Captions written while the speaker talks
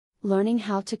Learning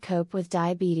how to cope with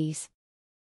diabetes.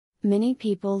 Many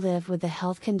people live with a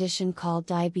health condition called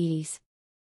diabetes.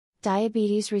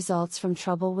 Diabetes results from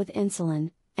trouble with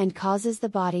insulin, and causes the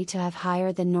body to have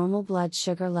higher than normal blood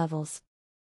sugar levels.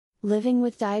 Living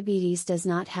with diabetes does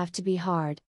not have to be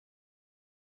hard.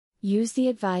 Use the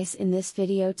advice in this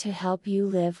video to help you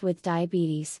live with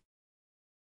diabetes.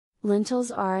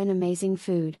 Lentils are an amazing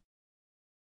food.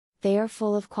 They are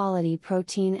full of quality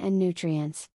protein and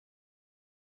nutrients.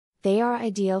 They are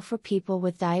ideal for people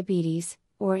with diabetes,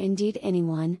 or indeed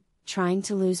anyone, trying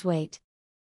to lose weight.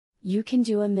 You can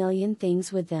do a million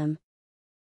things with them.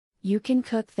 You can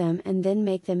cook them and then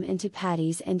make them into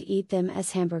patties and eat them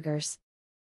as hamburgers.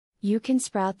 You can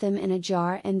sprout them in a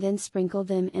jar and then sprinkle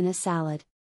them in a salad.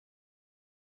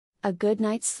 A good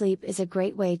night's sleep is a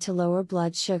great way to lower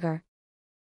blood sugar.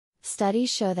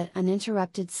 Studies show that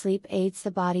uninterrupted sleep aids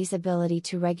the body's ability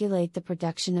to regulate the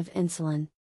production of insulin.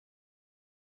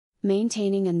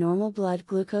 Maintaining a normal blood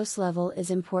glucose level is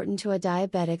important to a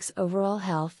diabetic's overall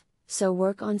health, so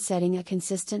work on setting a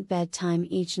consistent bedtime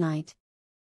each night.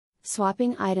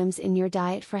 Swapping items in your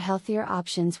diet for healthier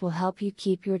options will help you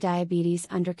keep your diabetes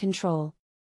under control.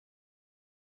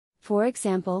 For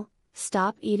example,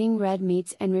 stop eating red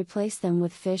meats and replace them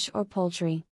with fish or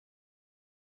poultry.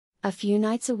 A few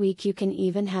nights a week you can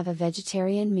even have a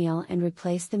vegetarian meal and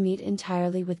replace the meat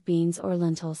entirely with beans or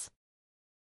lentils.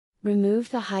 Remove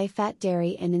the high-fat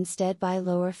dairy and instead buy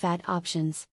lower-fat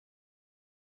options.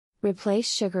 Replace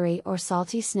sugary or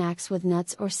salty snacks with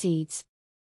nuts or seeds.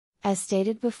 As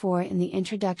stated before in the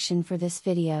introduction for this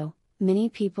video, many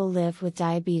people live with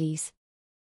diabetes.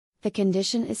 The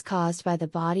condition is caused by the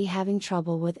body having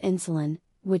trouble with insulin,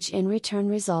 which in return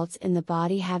results in the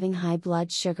body having high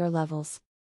blood sugar levels.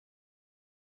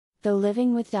 Though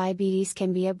living with diabetes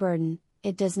can be a burden,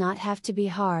 it does not have to be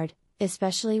hard,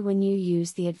 especially when you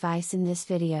use the advice in this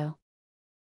video.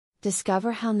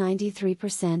 Discover how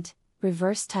 93%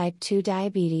 reverse type 2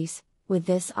 diabetes with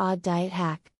this odd diet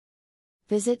hack.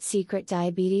 Visit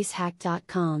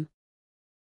secretdiabeteshack.com.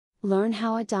 Learn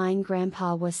how a dying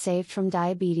grandpa was saved from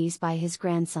diabetes by his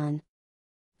grandson.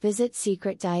 Visit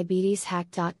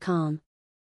secretdiabeteshack.com.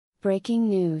 Breaking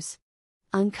news.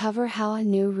 Uncover how a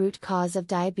new root cause of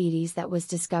diabetes that was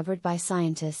discovered by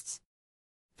scientists.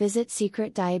 Visit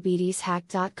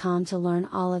secretdiabeteshack.com to learn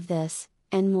all of this,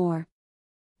 and more.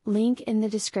 Link in the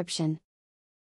description.